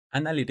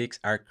Analytics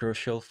are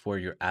crucial for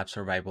your app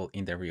survival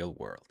in the real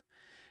world.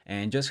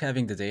 And just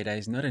having the data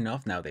is not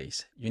enough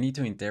nowadays. You need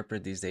to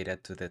interpret this data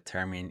to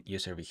determine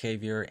user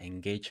behavior,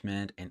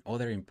 engagement, and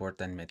other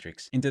important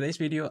metrics. In today's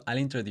video, I'll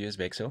introduce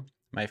Vexo,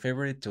 my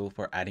favorite tool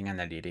for adding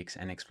analytics,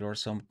 and explore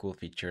some cool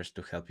features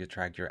to help you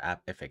track your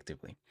app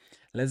effectively.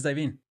 Let's dive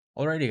in.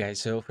 Alrighty guys,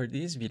 so for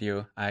this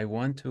video, I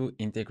want to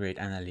integrate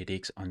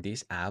analytics on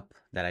this app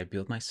that I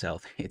built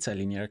myself. It's a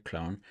linear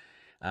clone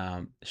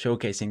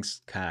showcasing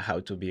how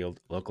to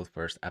build local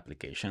first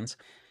applications.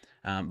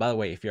 By the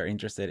way, if you're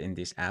interested in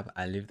this app,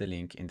 I'll leave the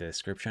link in the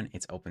description.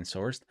 It's open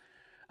sourced.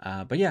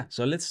 But yeah,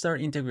 so let's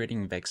start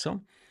integrating Vexo.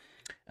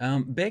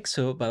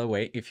 Vexo, by the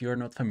way, if you're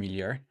not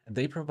familiar,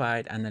 they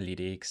provide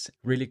analytics,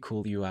 really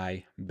cool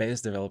UI,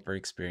 best developer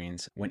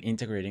experience when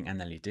integrating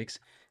analytics.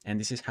 And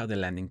this is how the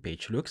landing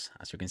page looks.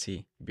 As you can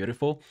see,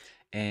 beautiful.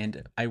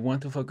 And I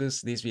want to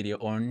focus this video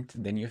on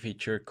the new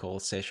feature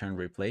called Session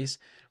Replace,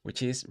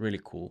 which is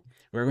really cool.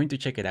 We're going to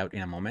check it out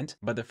in a moment.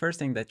 But the first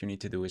thing that you need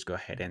to do is go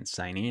ahead and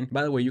sign in.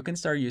 By the way, you can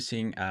start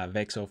using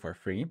Vexo for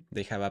free.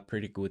 They have a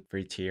pretty good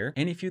free tier.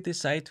 And if you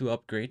decide to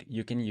upgrade,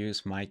 you can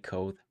use my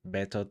code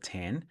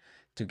BETO10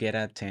 to get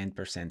a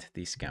 10%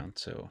 discount.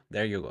 So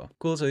there you go.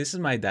 Cool. So this is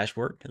my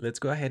dashboard. Let's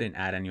go ahead and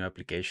add a new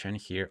application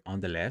here on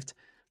the left.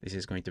 This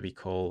is going to be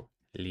called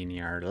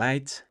Linear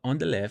Light. On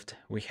the left,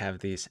 we have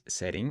these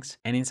settings,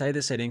 and inside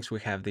the settings, we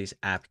have this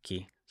app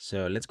key.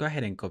 So let's go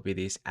ahead and copy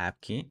this app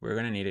key. We're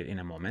going to need it in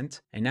a moment.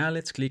 And now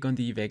let's click on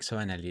the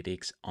Vexo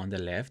Analytics on the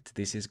left.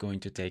 This is going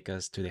to take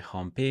us to the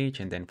home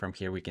page. And then from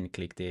here, we can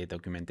click the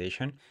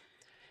documentation.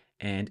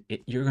 And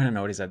you're going to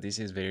notice that this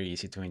is very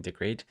easy to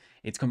integrate.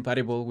 It's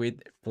compatible with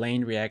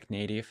plain React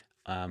Native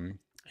and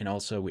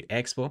also with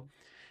Expo.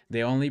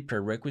 The only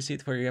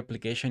prerequisite for your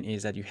application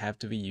is that you have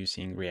to be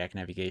using React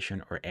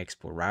Navigation or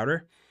Expo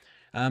Router.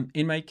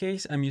 In my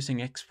case, I'm using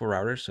Expo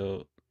Router,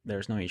 so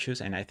there's no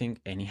issues. And I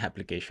think any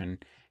application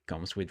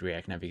comes with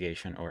React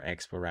Navigation or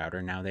Expo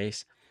Router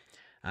nowadays.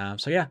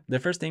 So yeah,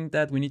 the first thing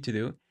that we need to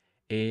do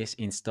is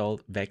install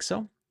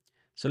Vexo.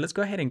 So let's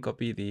go ahead and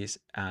copy this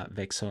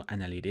Vexo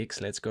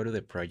Analytics. Let's go to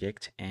the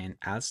project and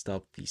I'll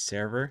stop the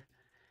server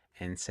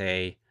and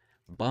say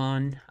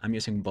Bond. I'm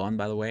using Bond,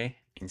 by the way,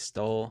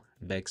 install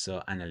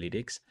Vexo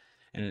Analytics.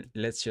 And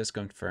let's just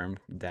confirm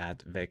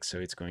that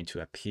Vexo is going to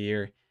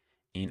appear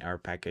in our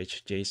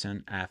package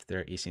JSON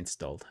after it's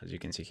installed, as you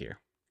can see here.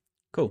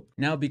 Cool.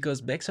 Now,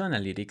 because Vexo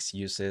Analytics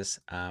uses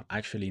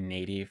actually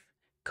native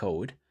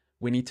code,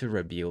 we need to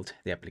rebuild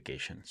the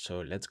application.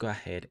 So let's go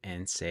ahead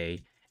and say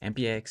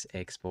npx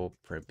expo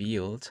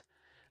prebuild.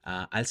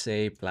 I'll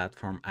say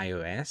platform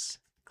iOS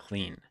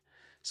clean.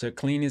 So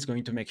clean is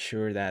going to make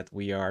sure that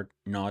we are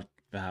not,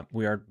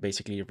 we are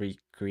basically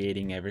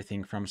recreating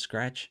everything from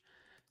scratch.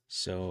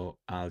 So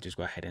I'll just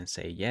go ahead and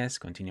say yes,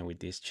 continue with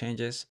these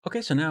changes.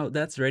 Okay, so now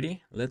that's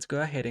ready. Let's go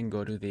ahead and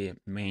go to the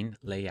main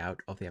layout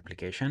of the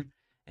application.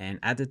 And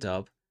at the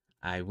top,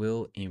 I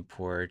will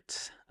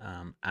import,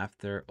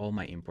 after all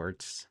my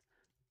imports,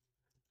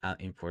 I'll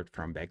import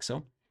from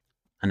Vexo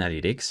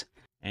Analytics,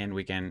 and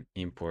we can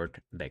import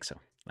Vexo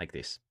like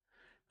this.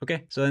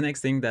 Okay, so the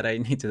next thing that I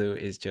need to do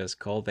is just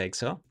call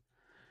Vexo,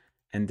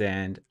 and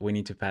then we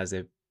need to pass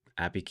the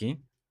API key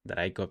that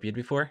I copied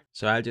before.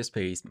 So I'll just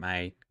paste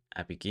my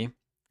API key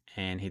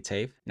and hit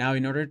save. Now,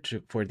 in order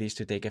for this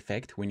to take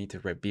effect, we need to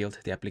rebuild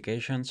the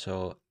application.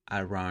 So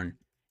I'll run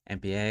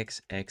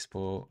npx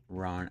expo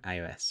run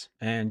iOS.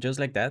 And just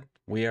like that,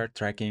 we are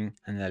tracking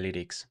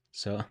analytics.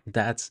 So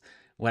that's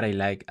what I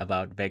like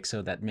about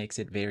Vexo, that makes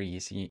it very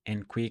easy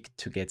and quick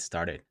to get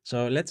started.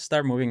 So let's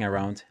start moving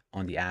around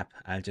on the app.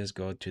 I'll just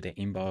go to the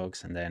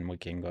inbox and then we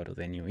can go to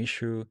the new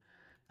issue,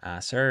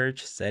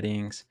 search,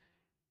 settings.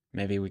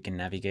 Maybe we can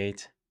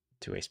navigate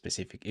to a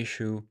specific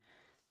issue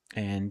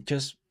and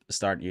just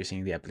start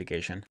using the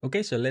application.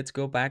 Okay, so let's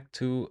go back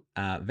to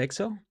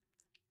Vexo.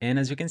 And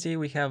as you can see,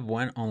 we have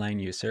one online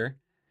user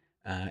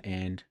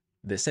and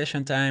the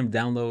session time,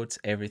 downloads,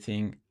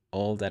 everything,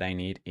 all that I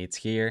need, it's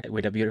here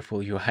with a beautiful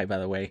UI, by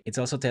the way. It's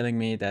also telling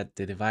me that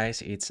the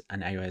device, it's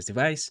an iOS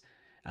device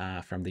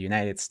from the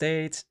United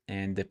States,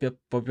 and the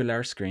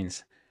popular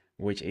screens,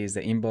 which is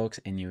the inbox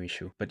and new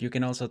issue. But you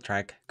can also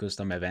track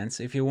custom events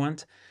if you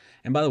want.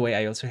 And by the way,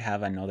 I also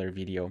have another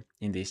video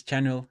in this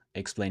channel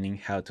explaining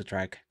how to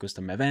track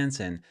custom events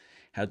and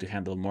how to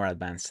handle more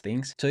advanced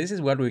things. So this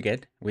is what we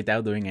get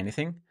without doing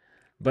anything.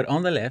 But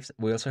on the left,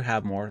 we also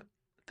have more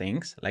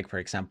things, like for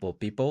example,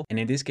 people. And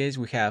in this case,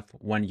 we have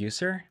one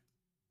user,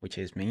 which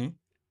is me,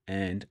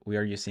 and we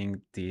are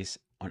using this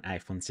on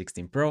iPhone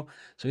 16 Pro.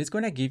 So it's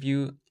going to give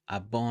you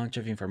a bunch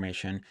of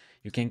information.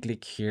 You can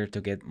click here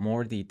to get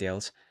more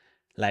details,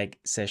 like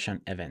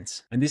session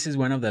events. And this is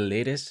one of the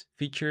latest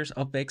features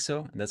of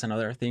Vexo. That's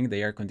another thing.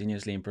 They are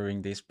continuously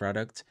improving this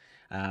product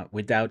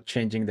without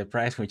changing the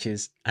price, which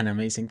is an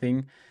amazing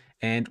thing.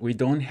 And we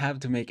don't have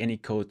to make any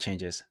code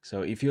changes.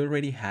 So if you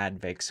already had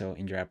Vexo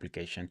in your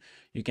application,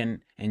 you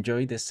can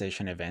enjoy the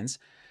session events.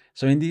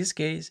 So in this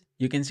case,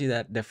 you can see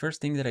that the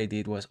first thing that I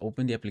did was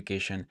open the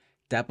application,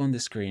 tap on the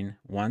screen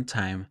one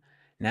time,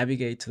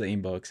 navigate to the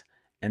inbox,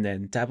 and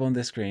then tap on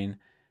the screen,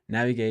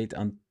 navigate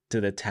on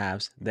to the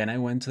tabs. Then I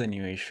went to the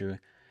new issue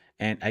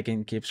and I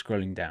can keep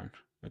scrolling down.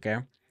 Okay.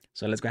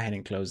 So let's go ahead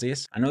and close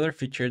this. Another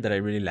feature that I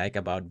really like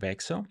about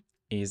Vexo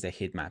is the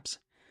heat maps.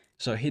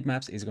 So heat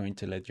maps is going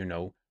to let you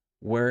know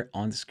where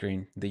on the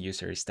screen the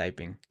user is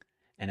typing.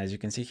 And as you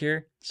can see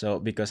here, so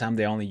because I'm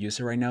the only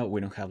user right now,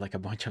 we don't have like a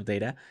bunch of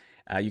data.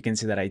 You can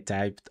see that I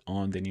typed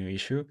on the new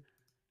issue.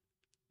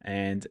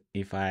 And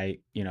if I,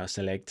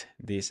 select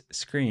these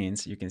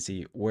screens, you can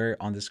see where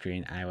on the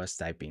screen I was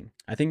typing.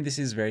 I think this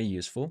is very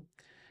useful.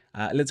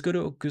 Let's go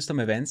to custom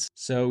events.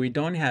 So we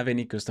don't have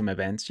any custom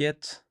events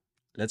yet.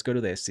 Let's go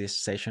to the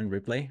session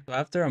replay. So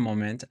after a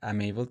moment,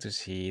 I'm able to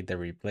see the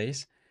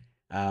replays.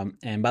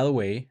 And by the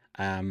way,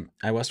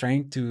 I was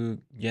trying to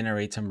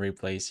generate some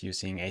replays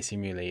using a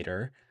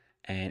simulator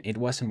and it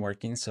wasn't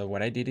working. So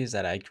what I did is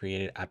that I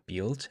created a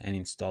build and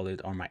installed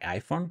it on my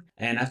iPhone.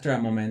 And after a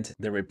moment,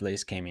 the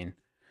replays came in.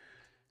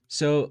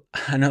 So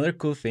another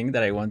cool thing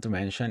that I want to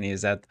mention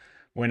is that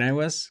when I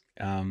was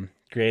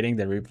creating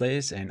the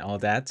replays and all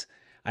that,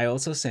 I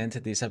also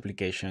sent this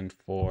application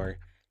for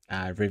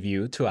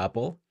review to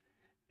Apple.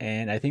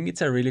 And I think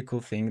it's a really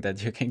cool thing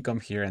that you can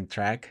come here and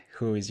track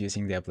who is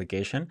using the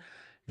application.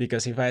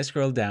 Because if I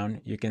scroll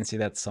down, you can see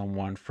that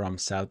someone from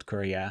South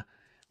Korea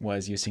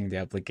was using the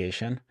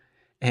application.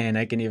 And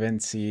I can even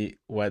see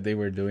what they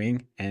were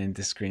doing and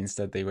the screens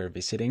that they were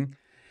visiting.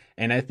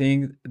 And I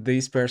think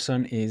this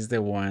person is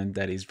the one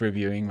that is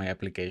reviewing my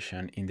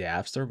application in the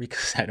App Store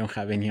because I don't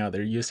have any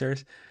other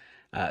users.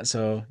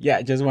 So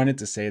yeah, just wanted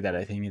to say that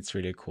I think it's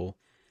really cool.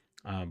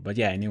 But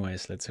yeah,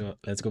 anyways, let's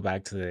go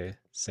back to the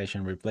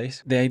session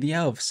replays. The idea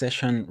of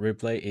session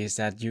replay is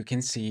that you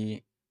can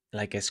see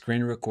like a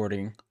screen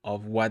recording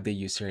of what the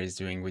user is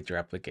doing with your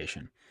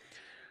application.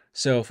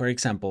 So for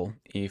example,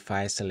 if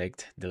I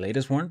select the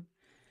latest one,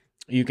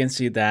 you can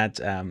see that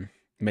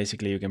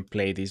basically you can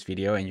play this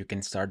video and you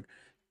can start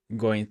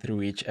going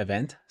through each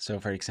event. So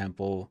for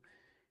example,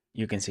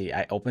 you can see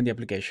I opened the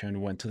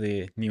application, went to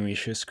the new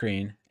issue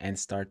screen and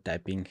start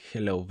typing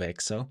hello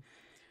Vexo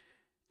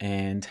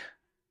and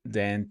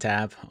then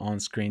tap on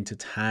screen 2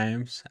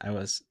 times. I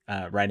was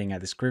writing a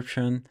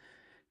description,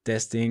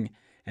 testing,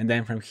 and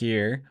then from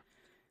here,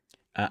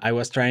 I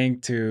was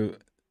trying to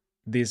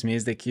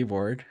dismiss the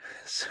keyboard,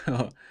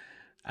 so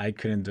I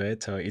couldn't do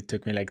it. So it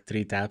took me like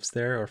 3 taps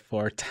there or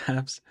 4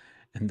 taps,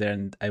 and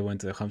then I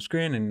went to the home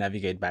screen and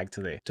navigate back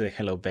to the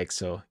Hello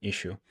Vexo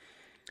issue.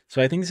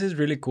 So I think this is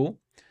really cool.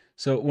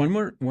 So one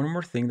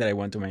more thing that I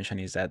want to mention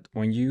is that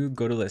when you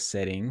go to the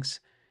settings,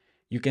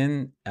 you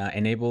can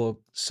enable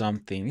some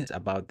things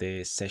about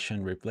the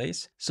session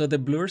replays. So the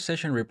blur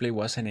session replay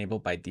was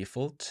enabled by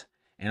default,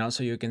 and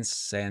also you can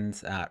send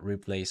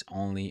replays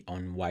only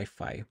on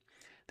Wi-Fi.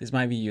 This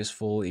might be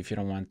useful if you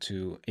don't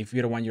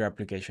want your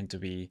application to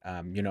be,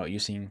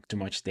 using too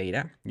much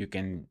data. You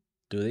can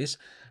do this,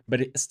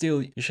 but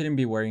still, you shouldn't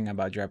be worrying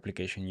about your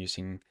application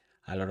using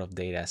a lot of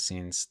data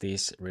since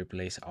these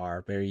replays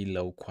are very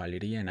low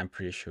quality, and I'm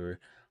pretty sure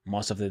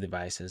most of the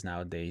devices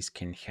nowadays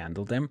can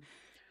handle them.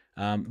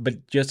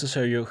 But just to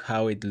show you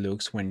how it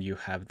looks when you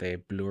have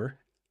the blur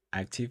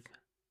active,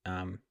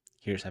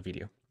 here's a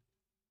video.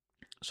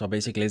 So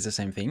basically it's the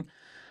same thing,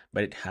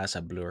 but it has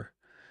a blur.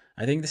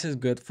 I think this is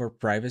good for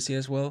privacy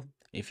as well.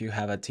 If you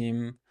have a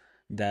team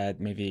that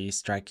maybe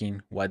is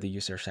tracking what the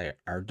users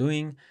are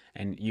doing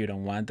and you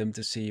don't want them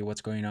to see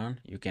what's going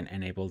on, you can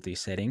enable this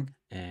setting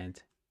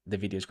and the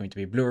video is going to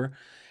be blur.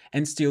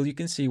 And still you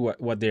can see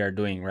what they are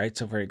doing, right?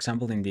 So for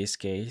example, in this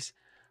case,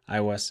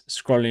 I was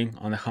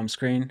scrolling on the home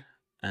screen,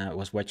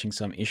 was watching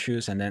some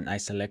issues, and then I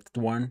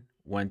selected one,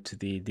 went to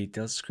the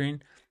details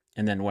screen,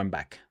 and then went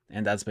back.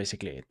 And that's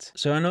basically it.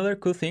 So another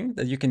cool thing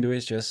that you can do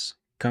is just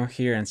come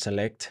here and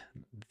select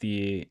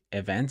the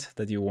event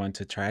that you want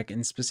to track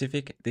in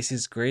specific. This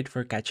is great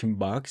for catching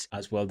bugs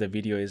as well. The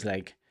video is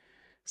like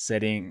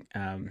setting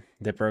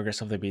the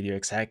progress of the video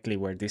exactly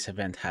where this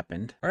event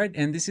happened. All right,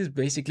 and this is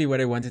basically what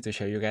I wanted to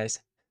show you guys.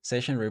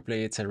 Session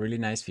replay, it's a really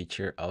nice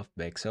feature of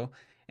Vexo.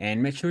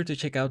 And make sure to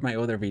check out my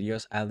other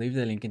videos. I'll leave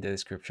the link in the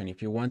description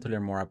if you want to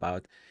learn more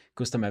about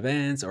custom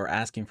events or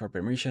asking for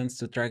permissions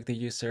to track the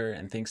user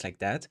and things like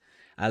that.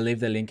 I'll leave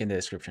the link in the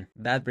description.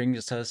 That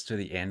brings us to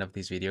the end of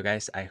this video,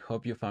 guys. I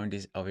hope you found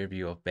this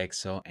overview of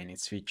Vexo and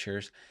its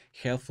features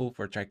helpful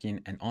for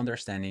tracking and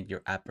understanding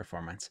your app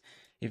performance.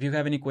 If you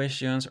have any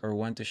questions or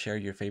want to share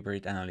your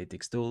favorite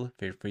analytics tool,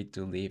 feel free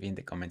to leave in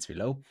the comments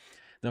below.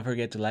 Don't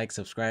forget to like,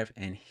 subscribe,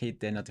 and hit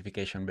the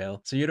notification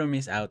bell so you don't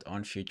miss out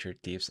on future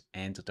tips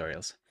and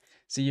tutorials.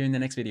 See you in the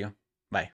next video.